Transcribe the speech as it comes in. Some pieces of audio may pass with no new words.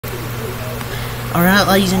Alright,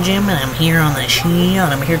 ladies and gentlemen, I'm here on the show,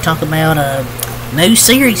 and I'm here to talk about a new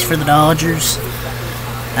series for the Dodgers.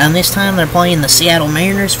 This time they're playing the Seattle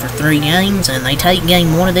Mariners for 3 games, and they take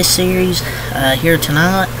game 1 of this series here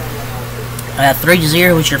tonight.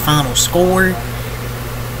 3-0 is your final score.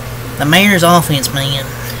 The Mariners offense, man,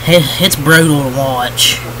 it's brutal to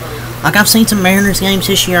watch. Like, I've seen some Mariners games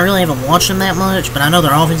this year. I really haven't watched them that much, but I know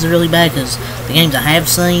their offense is really bad because the games I have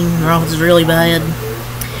seen, their offense is really bad.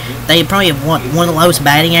 They probably have one of the lowest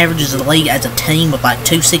batting averages of the league as a team with like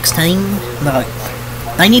 216. But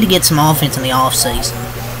they need to get some offense in the offseason.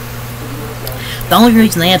 The only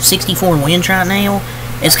reason they have 64 wins right now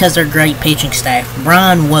is because they're great pitching staff.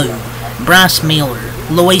 Bryan Woo, Bryce Miller,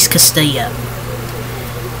 Luis Castillo.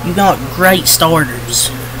 You got great starters.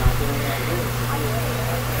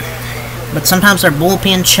 But sometimes their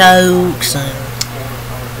bullpen chokes,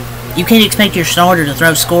 and you can't expect your starter to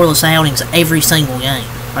throw scoreless outings every single game.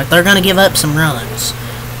 Like, they're going to give up some runs.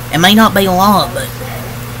 It may not be a lot, but,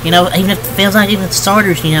 you know, even if it feels like even the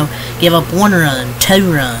starters, you know, give up 1 run,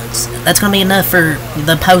 2 runs, that's going to be enough for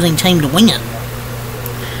the opposing team to win.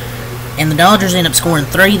 And the Dodgers end up scoring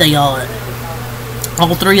 3. They got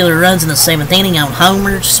all 3 of their runs in the 7th inning on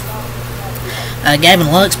homers. Gavin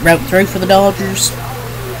Lux broke through for the Dodgers.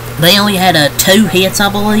 They only had 2 hits, I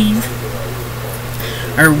believe.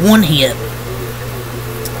 Or 1 hit.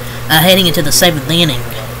 Heading into the 7th inning,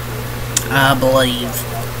 I believe.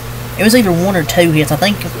 It was either 1 or 2 hits. I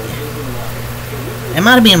think it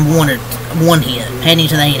might have been 1 hit heading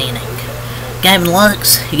into the 8th inning. Gavin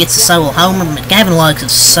Lux, he gets the solo homer. Gavin Lux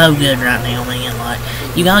is so good right now, man. Like,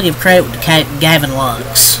 you gotta give credit to Gavin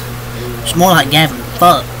Lux. It's more like Gavin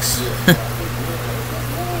Fucks,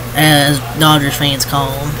 as Dodgers fans call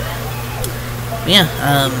him. But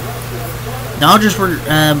yeah, Dodgers were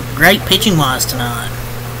great pitching-wise tonight.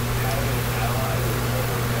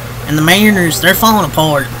 And the Mariners, they're falling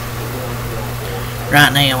apart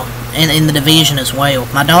right now, and in the division as well.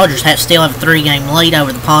 My Dodgers still have a 3-game lead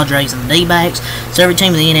over the Padres and the D-backs, so every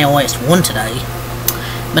team in the NL West won today.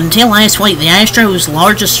 But until last week, the Astros'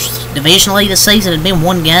 largest division lead this season had been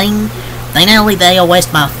 1 game. They now lead the AL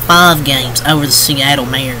West by 5 games over the Seattle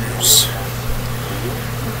Mariners.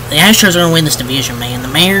 The Astros are going to win this division, man. The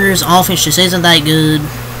Mariners' offense just isn't that good.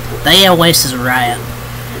 The AL West is a wrap.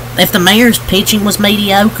 If the Mariners' pitching was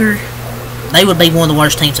mediocre, they would be one of the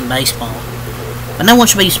worst teams in baseball. But no one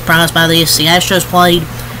should be surprised by this. The Astros played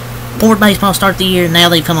poor baseball start of the year, and now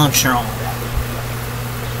they've come on strong.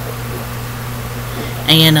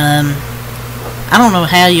 And I don't know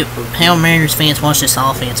how Mariners fans watch this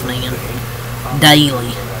offense, man,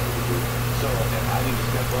 daily.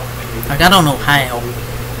 Like, I don't know how.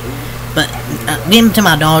 But getting to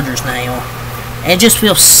my Dodgers now, it just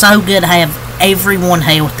feels so good to have everyone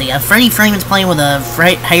healthy. Freddie Freeman's playing with a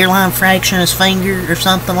hairline fracture in his finger or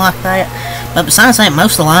something like that. But besides that,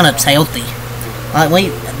 most of the lineup's healthy.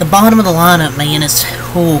 Like, the bottom of the lineup, man, is...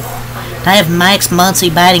 They have Max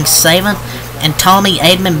Muncy batting 7th and Tommy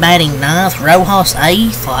Edman batting 9th, Rojas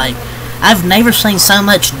 8th. Like, I've never seen so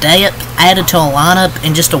much depth added to a lineup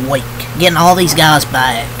in just a week. Getting all these guys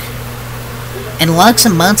back. And Lux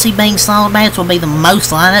and Muncy being solid bats will be the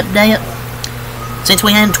most lineup depth since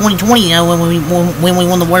we had in 2020, you know, when we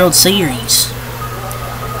won the World Series.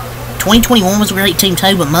 2021 was a great team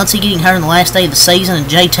too, but Muncy getting hurt in the last day of the season and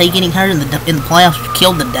JT getting hurt in the playoffs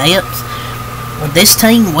killed the depth. With this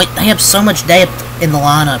team, they have so much depth in the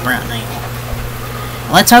lineup right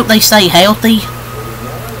now. Let's hope they stay healthy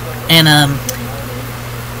and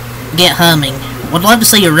get humming. Would love to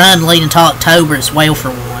see a run leading to October as well for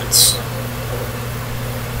once.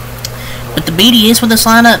 But the beauty is with this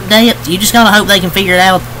lineup depth, you just gotta hope they can figure it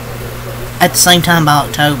out at the same time by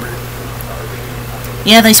October.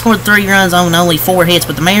 Yeah, they scored 3 runs on only 4 hits,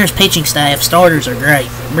 but the Mariners' pitching staff, starters, are great.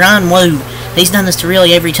 Bryan Woo, he's done this to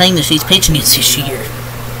really every team that he's pitching against this year.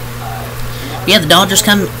 Yeah, the Dodgers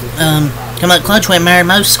come up clutch when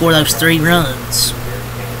Marimosa score those 3 runs.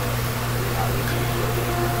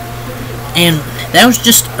 And that was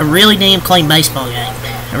just a really damn clean baseball game.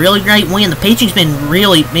 A really great win. The pitching's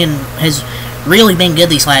has really been good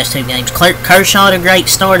these last 2 games. Kershaw had a great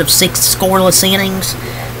start of 6 scoreless innings.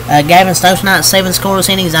 Gavin Stone's not 7 scoreless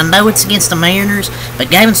innings. I know it's against the Mariners, but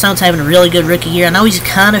Gavin Stone's having a really good rookie year. I know he's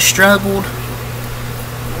kind of struggled.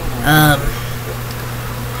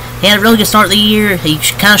 He had a really good start of the year. He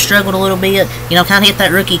kind of struggled a little bit. You know, kind of hit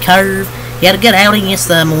that rookie curve. He had a good outing against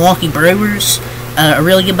the Milwaukee Brewers, a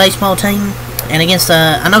really good baseball team. And against,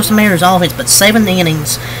 I know some Mariners offense, but 7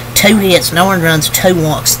 innings, 2 hits, no earned runs, 2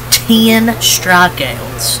 walks, 10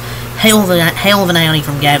 strikeouts. Hell of an outing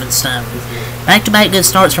from Gavin Stone. Back-to-back good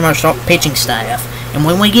starts from our pitching staff. And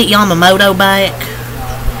when we get Yamamoto back,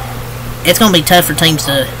 it's going to be tough for teams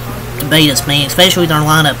to beat us, man, especially with our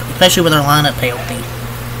lineup healthy.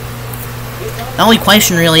 The only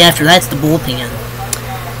question really after that's the bullpen,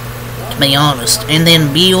 to be honest. And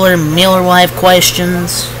then Miller will have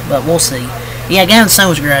questions, but we'll see. Yeah, Gavin Stone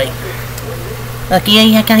was great. Like, yeah,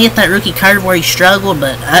 he kind of hit that rookie curve where he struggled,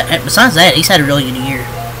 but besides that, he's had a really good year.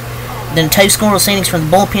 Then 2 scoreless innings from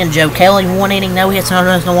the bullpen. Joe Kelly, 1 inning, no hits, no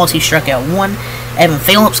runs, no walks. He struck out 1. Evan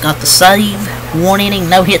Phillips got the save. 1 inning,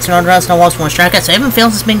 no hits, no runs, no walks, 1 strikeout. So Evan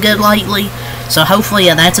Phillips has been good lately. So hopefully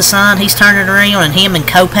that's a sign he's turning around. And him and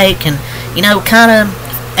Kopech can, you know, kind of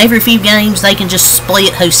every few games they can just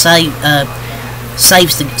split who saves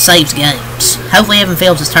games. Hopefully Evan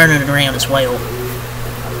Phillips is turning it around as well.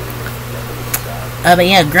 But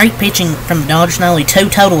yeah, great pitching from the Dodgers. Not only 2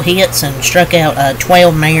 total hits and struck out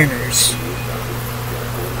 12 Mariners.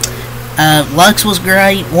 Lux was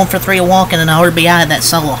great. 1 for 3 a walk and an RBI at that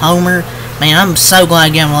solo homer. Man, I'm so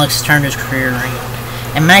glad Gavin Lux has turned his career around.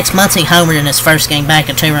 And Max Muncy homered in his first game back,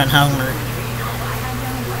 a 2-run homer.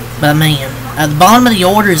 But man, the bottom of the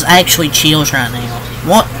order is actually chills right now.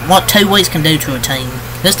 What 2 weeks can do to a team?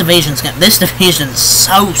 This division's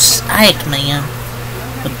so stacked, man.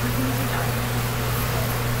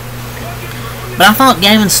 But I thought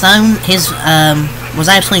Gavin Stone, was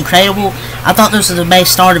absolutely incredible. I thought this was the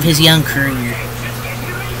best start of his young career.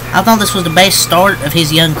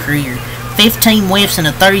 15 whiffs and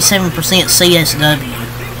a 37% CSW.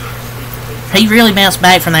 He really bounced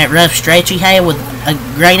back from that rough stretch he had with a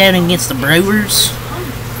great outing against the Brewers.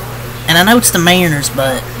 And I know it's the Mariners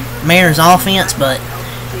offense, but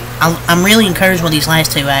I'm really encouraged with these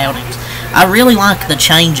last 2 outings. I really like the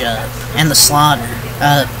changeup and the slider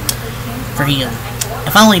for him.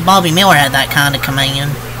 If only Bobby Miller had that kind of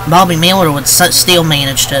command, Bobby Miller would still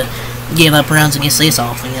manage to give up runs against this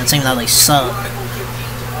offense, even though they suck.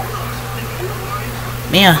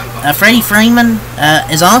 Yeah, Freddie Freeman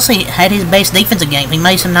has honestly had his best defensive game. He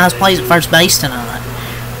made some nice plays at first base tonight.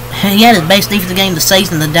 He had his best defensive game of the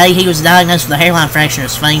season the day he was diagnosed with a hairline fracture in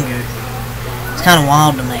his finger. It's kind of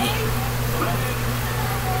wild to me.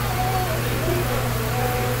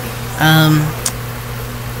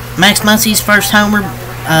 Max Muncy's first home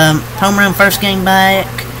run first game back.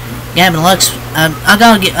 Gavin Lux,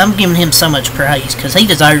 I'm giving him so much praise because he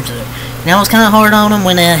deserves it. Now, I was kind of hard on him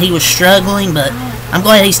when he was struggling, but I'm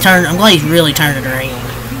glad he's really turned it around.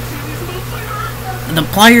 The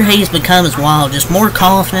player he's become is wild. Just more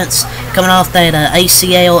confidence coming off that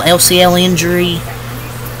ACL, LCL injury.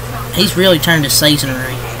 He's really turned his season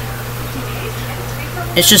around.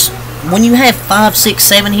 It's just when you have 5, 6,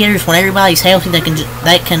 7 hitters, when everybody's healthy, that can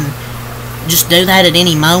just do that at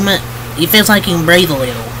any moment. It feels like you can breathe a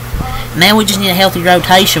little. Now we just need a healthy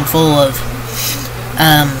rotation full of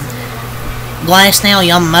Glasnow,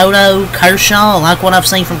 Yamamoto, Kershaw. I like what I've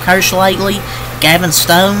seen from Kershaw lately. Gavin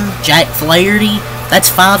Stone, Jack Flaherty. That's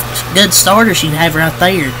 5 good starters you have right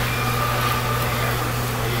there.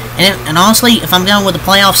 And honestly, if I'm going with the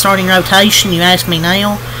playoff starting rotation, you ask me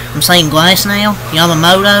now, I'm saying Glasnow,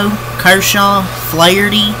 Yamamoto, Kershaw,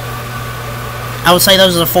 Flaherty. I would say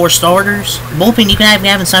those are the 4 starters. Bullpen, you can have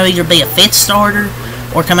Gavin Stone either be a 5th starter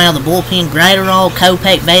or come out of the bullpen. Graterol,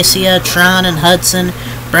 Kopech, Vesia, Trinan, Hudson,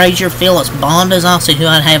 Brazier, Phillips, Bonda's also who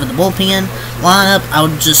I'd have in the bullpen. Lineup, I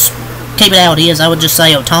would just keep it how it is. I would just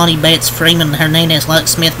say Ohtani, Betts, Freeman, Hernandez,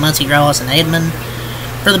 Lux, Smith, Muncy, Ross, and Edman.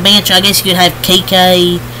 For the bench, I guess you could have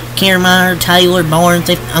Kike, Kiermaier, Taylor, Barnes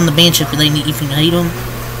on the bench if you need them.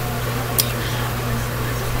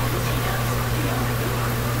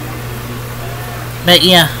 But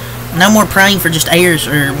yeah, no more praying for just errors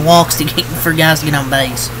or walks for guys to get on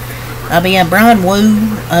base. But yeah, Brian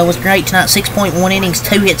Wu was great tonight. 6.1 innings,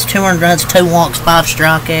 2 hits, 2 earned runs, 2 walks, 5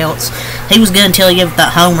 strikeouts. He was good until he gave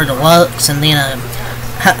that homer to Lux, and then a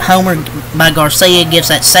homer by Garcia gives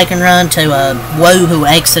that second run to Wu, who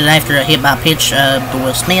exited after a hit by pitch to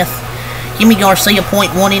Will Smith. Jimmy Garcia,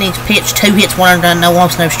 0.1 innings pitched, 2 hits, 1 earned run, no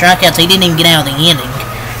walks, no strikeouts. He didn't even get out of the inning.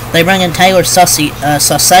 They bring in Taylor Saucedo,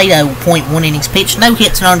 0.1 innings pitched, no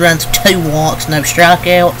hits, no earned runs, 2 walks, no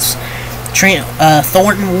strikeouts. Trent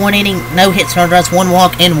Thornton, 1 inning, no hits, no runs, 1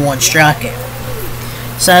 walk, and 1 strikeout.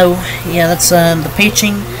 So, yeah, that's the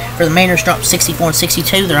pitching. For the Mariners, dropped 64 and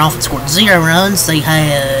 62. Their offense scored 0 runs. They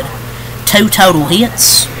had 2 total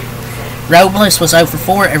hits. Robles was 0 for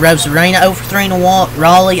 4. Arozarena 0 for 3 and a walk.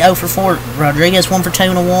 Raleigh 0 for 4. Rodriguez 1 for 2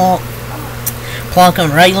 and a walk. Plonko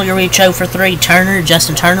and Rayleigh 0 for 3.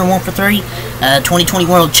 Justin Turner 1 for 3. 2020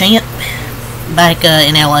 World Champ back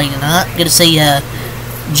in LA tonight. Good to see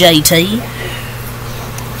JT.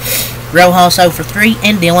 Rojas 0 for 3,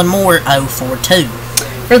 and Dylan Moore 0 for 2.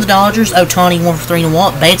 For the Dodgers, Ohtani 1 for 3 and a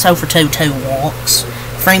walk. Betts 0 for 2, 2 walks.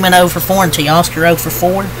 Freeman 0 for 4 and Teoscar 0 for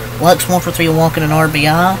 4. Lux 1 for 3 a walk and an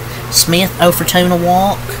RBI. Smith 0 for 2 and a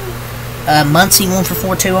walk. Muncy 1 for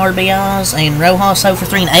 4, 2 RBIs. And Rojas 0 for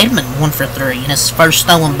 3 and Edman 1 for 3. And his first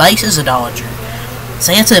stolen base as a Dodger.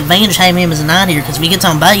 So that's an advantage having him as a 9 here, because if he gets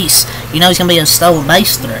on base, you know he's going to be a stolen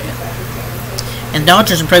base threat. And the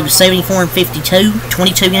Dodgers improved to 74 and 52,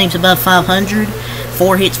 22 games above 500,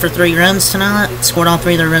 4 hits for 3 runs tonight. Scored all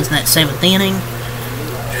 3 of their runs in that 7th inning.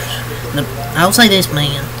 I'll say this,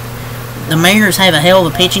 man. The Mariners have a hell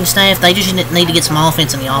of a pitching staff. They just need to get some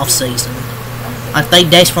offense in the offseason. Like, they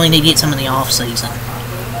desperately need to get some in the offseason.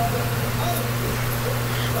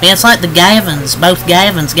 Yeah, it's like the Gavins, both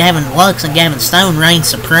Gavins, Gavin Lux and Gavin Stone reigned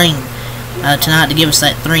supreme tonight to give us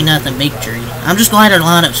that 3-0 victory. I'm just glad our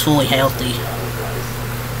lineup's fully healthy.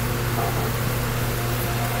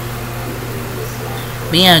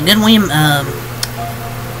 But yeah, good win.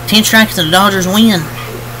 10 strikes and the Dodgers win.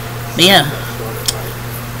 But yeah,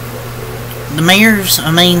 the Mariners,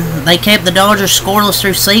 I mean, they kept the Dodgers scoreless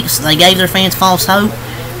through 6. They gave their fans false hope.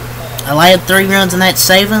 Allowed 3 runs in that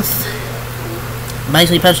 7th.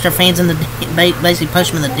 Basically punched their fans in the basically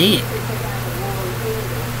punched them in the dick.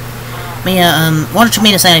 But yeah, what a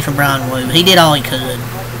tremendous outing from Bryan Woo. He did all he could.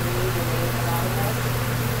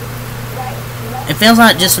 It feels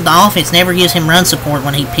like just the offense never gives him run support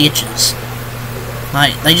when he pitches.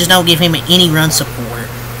 Like, they just don't give him any run support.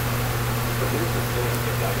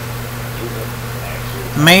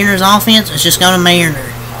 The Mariners offense is just going to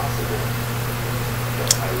Mariner.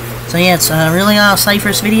 So yeah, it's really all I'll say for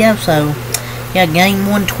this video. So yeah, game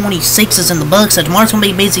 126 is in the books. So tomorrow's going to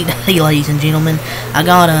be a busy day, ladies and gentlemen. I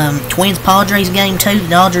got Twins-Padres game 2,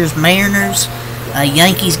 Dodgers-Mariners,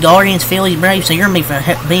 Yankees, Guardians, Phillies, Braves. So you're going to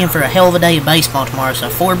be being for a hell of a day of baseball tomorrow. So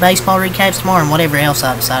 4 baseball recaps tomorrow and whatever else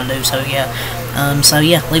I decide to do. So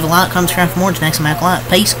yeah, leave a like, comment, subscribe for more. Until next time,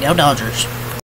 Peace. Go Dodgers.